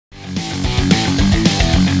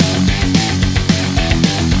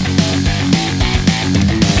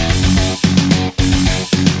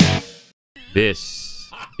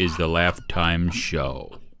This is the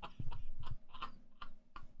LaughTimeShow.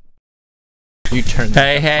 You turned.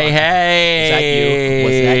 Hey, hey, hey! Is that you?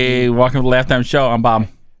 Was that you? Welcome to the LaughTimeShow. I'm Bob.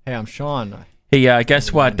 Hey, I'm Sean. Hey,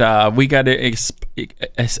 guess what? We got an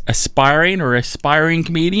aspiring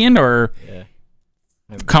comedian, or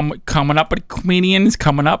coming up with comedians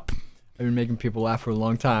coming up. I've been making people laugh for a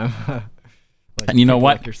long time. Like, and you know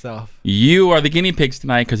what? like yourself. You are the guinea pigs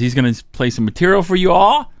tonight because he's going to play some material for you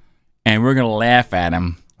all, and we're going to laugh at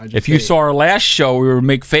him. If you saw our last show, we were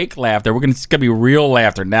make fake laughter. It's going to be real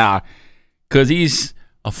laughter now because he's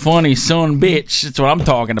a funny son bitch. That's what I'm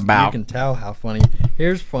talking about. You can tell how funny.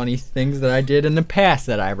 Here's funny things that I did in the past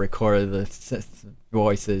that I recorded the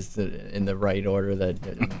voices in the right order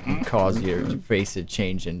that cause your face to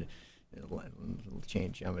change and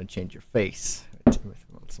change. I'm going to change your face with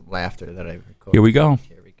some laughter that I recorded. Here we go.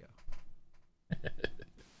 Here we go.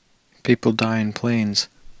 People die in planes.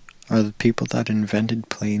 Are the people that invented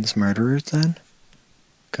planes murderers then?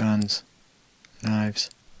 Guns, knives.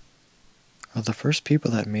 Are the first people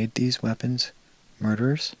that made these weapons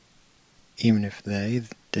murderers? Even if they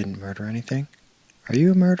didn't murder anything? Are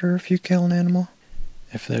you a murderer if you kill an animal?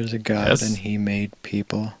 If there's a God Yes. and he made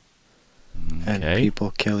people, and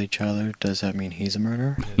people kill each other, does that mean he's a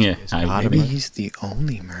murderer? Yeah, Maybe he's the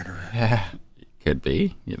only murderer. Yeah. Could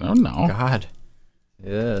be. You don't know. God.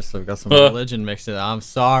 Yeah, so we've got some religion mixed in. I'm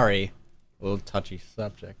sorry. A little touchy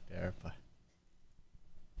subject there, but.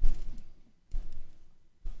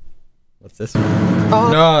 What's this one? Oh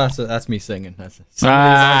no, that's me singing. See,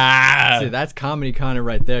 that's comedy kind of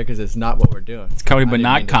right there because it's not what we're doing. It's comedy, but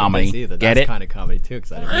not comedy. Get Get it? it? Kind of comedy too,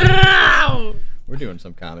 because we're doing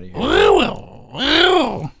some comedy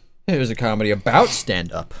here. Here's a comedy about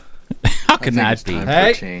stand-up. How can that be?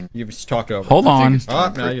 Hey, you just talked over. Hold on.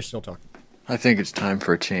 Oh, no, you're still talking. I think it's time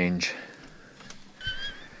for a change.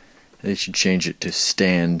 They should change it to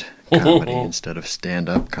stand comedy instead of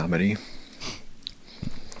stand-up comedy.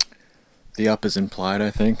 The up is implied, I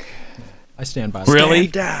think. I stand by that. Really?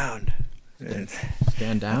 Stand down.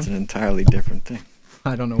 Stand down? It's an entirely different thing.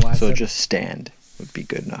 I don't know why. So just stand would be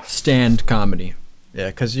good enough. Stand comedy. Yeah,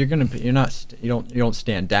 because you don't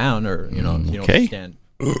stand down, or you don't stand.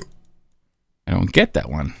 I don't get that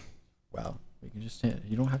one. Well, you can just stand.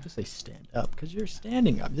 You don't have to say stand up because you're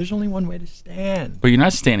standing up. There's only one way to stand. But you're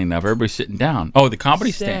not standing up. Everybody's sitting down. Oh, the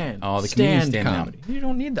comedy stand. Oh, the comedian's standing comedy. up. You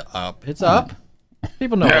don't need the up. It's up.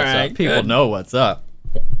 People know what's up. People know what's up.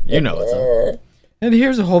 You know what's up. And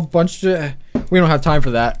here's a whole bunch of. We don't have time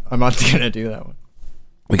for that. I'm not gonna do that one.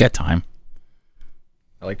 We got time.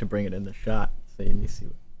 I like to bring it in the shot so you see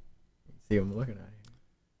what I'm looking at.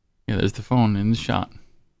 Yeah, there's the phone in the shot.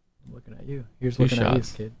 I'm looking at you. Here's Two looking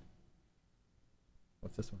shots. at you, kid.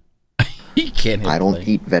 What's this one? He can't hit I don't play.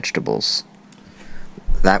 eat vegetables.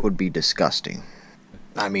 That would be disgusting.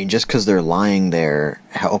 I mean, just because they're lying there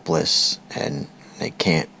helpless and they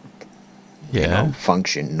can't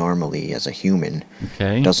function normally as a human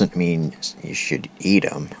doesn't mean you should eat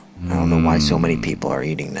them. I don't know why so many people are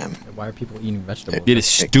eating them. Why are people eating vegetables? It is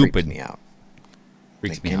stupid. Freaks me out. They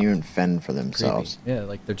can't even fend for themselves. Creepy. Yeah,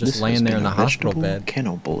 like they're just laying there in the hospital bed.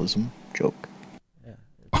 Cannibalism joke.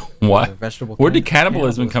 Yeah. What? Vegetable Where did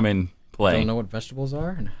cannibalism come in play? Don't know what vegetables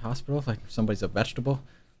are in a hospital? Like if somebody's a vegetable,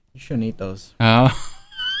 you shouldn't eat those.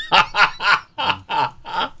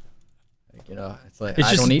 It's like It's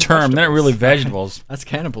I just don't a eat term. They're not really vegetables. That's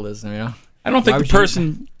cannibalism, you know. I don't think Why the would you eat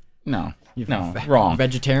person. No, wrong.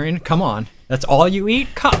 Vegetarian? Come on, that's all you eat?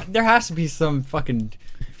 There has to be some fucking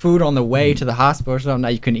food on the way to the hospital or something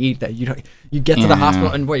that you can eat. That you get to the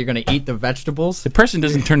hospital and what, you're gonna eat the vegetables? The person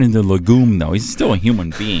doesn't turn into a legume though. He's still a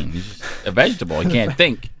human being. He's just a vegetable. He can't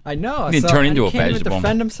think. I know. He didn't turn into a can't even vegetable.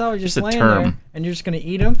 defend himself. You're Just just a laying term. there and you're just gonna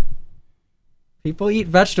eat them. People eat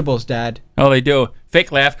vegetables, Dad. Oh, they do.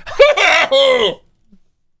 Fake laugh.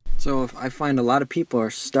 So if I find a lot of people are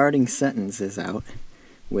starting sentences out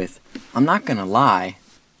with, I'm not gonna lie.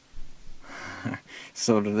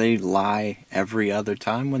 So do they lie every other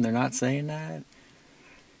time when they're not saying that?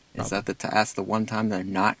 Is that that's the one time they're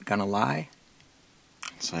not gonna lie?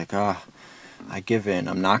 It's like, I give in.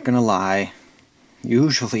 I'm not gonna lie.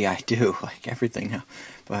 Usually I do, like everything else.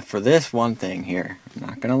 But for this one thing here, I'm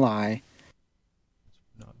not gonna lie.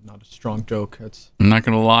 Not a strong joke. That's I'm not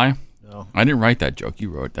gonna lie. no. I didn't write that joke. You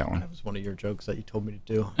wrote that one. That was one of your jokes that you told me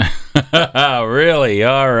to do. Really?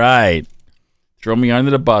 All right. Throw me under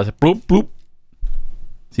the bus. Bloop bloop.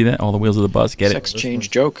 See that? All the wheels of the bus. Get Sex it? change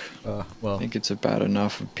joke. Well, I think it's about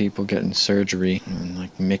enough of people getting surgery and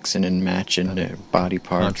like mixing and matching their body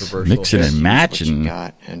parts. controversial. Mixing and What you matching.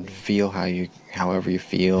 got and feel however you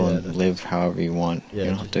feel Yeah, and live however you want. Yeah, you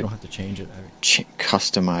you don't don't have have to change it. to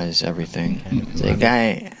customize everything. Kind of It's like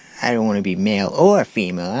I don't want to be male or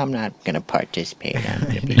female. I'm not gonna participate. I'm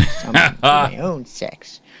gonna do my own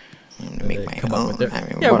sex. I'm gonna make my come up own. with their, I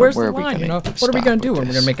mean, yeah, what- where's where the are we line? gonna You know, what are we stop gonna do? with We're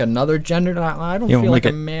gonna this? make another gender. I don't Yeah, feel we'll like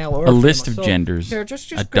make a male or a list female. of genders. Here,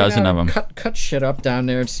 just A go dozen down, of 'em. Cut shit up down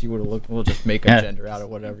there and see what it'll look. We'll just make a Yeah. gender out of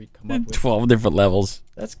whatever you come up with. 12 different levels.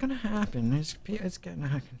 That's gonna happen. It's gonna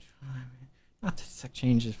happen. Not that sex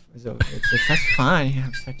change is over. That's fine. You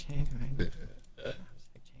have sex change. Right?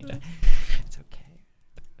 Sex change. It's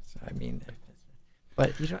okay. I mean,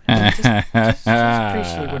 but you don't just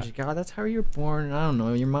appreciate what you got. That's how you're born. I don't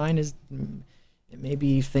know. Your mind is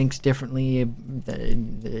maybe thinks differently.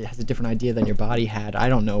 It has a different idea than your body had. I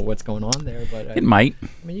don't know what's going on there, but It might. I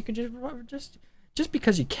mean, you can just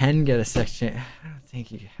because you can get a sex change. I don't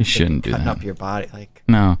think you shouldn't do cutting that. up your body like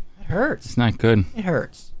No, it hurts. it's not good. It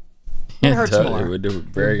hurts. It hurts does. more. It would do it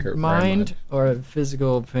very hurt. Mind or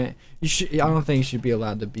physical pain. You should. I don't think you should be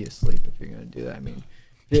allowed to be asleep if you're going to do that. I mean,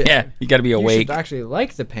 Yeah, you got to be you awake. should actually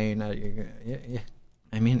like the pain. That you're gonna, yeah.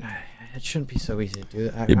 I mean, it shouldn't be so easy to do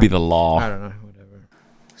that. It'd be the law. I don't know. Whatever.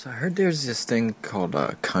 So I heard there's this thing called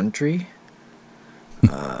country.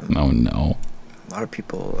 Oh no. A lot of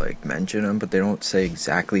people like mention them, but they don't say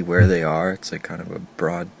exactly where they are. It's like kind of a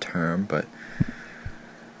broad term, but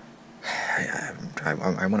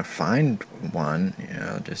I want to find one, you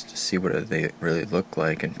know, just to see what they really look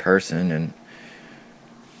like in person. And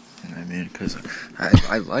I mean, because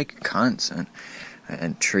I like cunts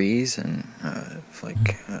and trees, and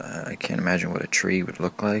I can't imagine what a tree would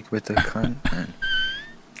look like with a cunt.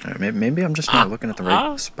 And maybe I'm just not looking at the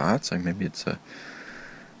right spots. Like maybe it's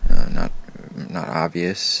not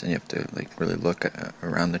obvious, and you have to like really look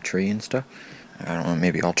around the tree and stuff. I don't know.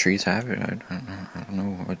 Maybe all trees have it. I don't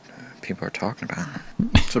know what people are talking about.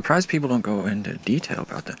 I'm surprised people don't go into detail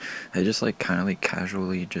about that. They just like kind of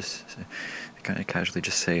casually just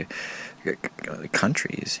say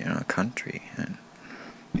countries, you know, country, and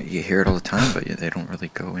you hear it all the time, but they don't really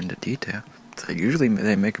go into detail. It's like usually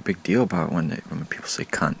they make a big deal about when people say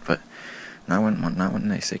cunt, but not when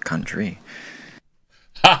they say country.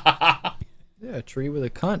 Yeah, a tree with a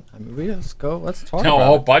cunt. I mean, let's talk No, a about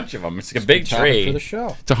whole it. bunch of them. It's like a big Topic tree. for the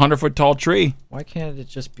show. It's a 100-foot tall tree. Why can't it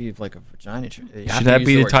just be like a vagina tree? Should that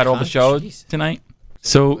be the title of the show tonight?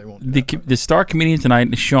 So They won't do that. the star comedian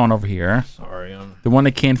tonight is Sean over here, Sorry, I'm the one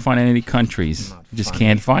that can't find any countries. Not Just funny.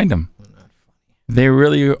 can't find them. not funny. They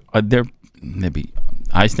really maybe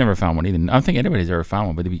I just never found one either. I don't think anybody's ever found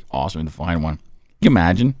one, but it'd be awesome to find one. Can you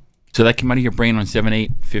imagine? So that came out of your brain on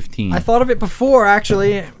 7/8/15, I thought of it before,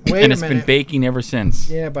 actually. Wait and a it's minute. been baking ever since.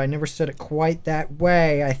 Yeah, but I never said it quite that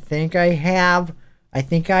way. I think I have.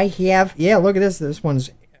 Yeah, look at this. This one's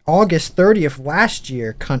August 30th last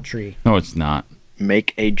year, country. No, it's not.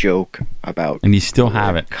 Make a joke about And you still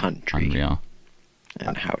have it. country Unreal.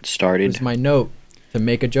 and how it started Here's my note to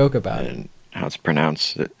make a joke about it. and how it's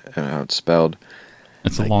pronounced and how it's spelled.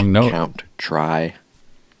 It's a long note. Count, try.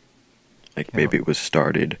 Like maybe it was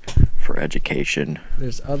started for education.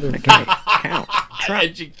 There's other Like, count, count.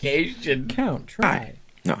 Education. try.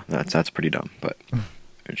 No, that's pretty dumb, but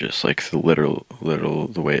just like the literal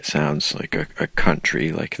the way it sounds, like a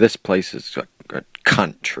country. Like this place is a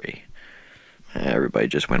country. Everybody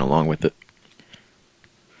just went along with it.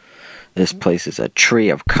 This place is a tree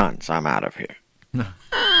of cunts. I'm out of here.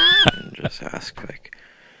 And just ask like,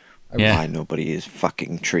 Yeah. why nobody is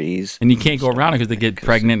fucking trees. And you can't go around it because they get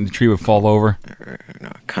pregnant and the tree would fall over. Or,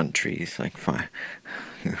 no, countries. Like fine.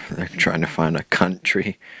 They're trying to find a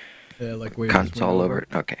country. Yeah, like Cunts all over it.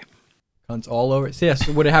 Okay. Cunts all over it. So, yeah,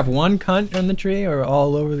 so would it have one cunt on the tree or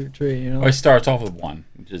all over the tree? You know. Or it starts off with one.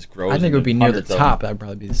 It just grows. I think it would be into near the hundreds of top. them. That'd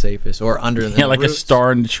probably be the safest, or under the Yeah, like a roots.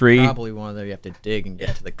 star in the tree. Probably one that you have to dig and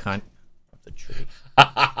get to the cunt of the tree.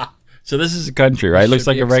 So this is a country, right? It looks Should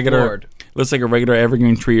like be a regular. explored. Looks like a regular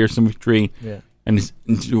evergreen tree or some tree. Yeah. And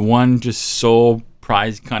it's one just sole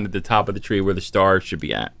prize cunt at the top of the tree where the star should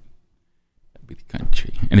be at. That'd be the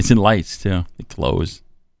country. And it's in lights too. They close.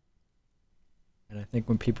 And I think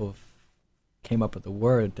when people came up with the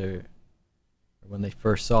word, when they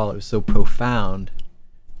first saw it, it was so profound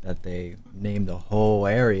that they named the whole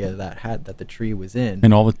area that the tree was in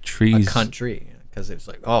And all the a trees. country, because it's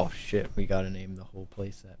like, oh shit, we got to name the whole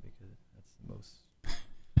place that because that's the most.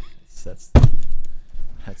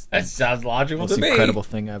 That's the That sounds logical most to me. incredible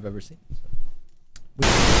thing I've ever seen.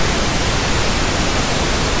 So.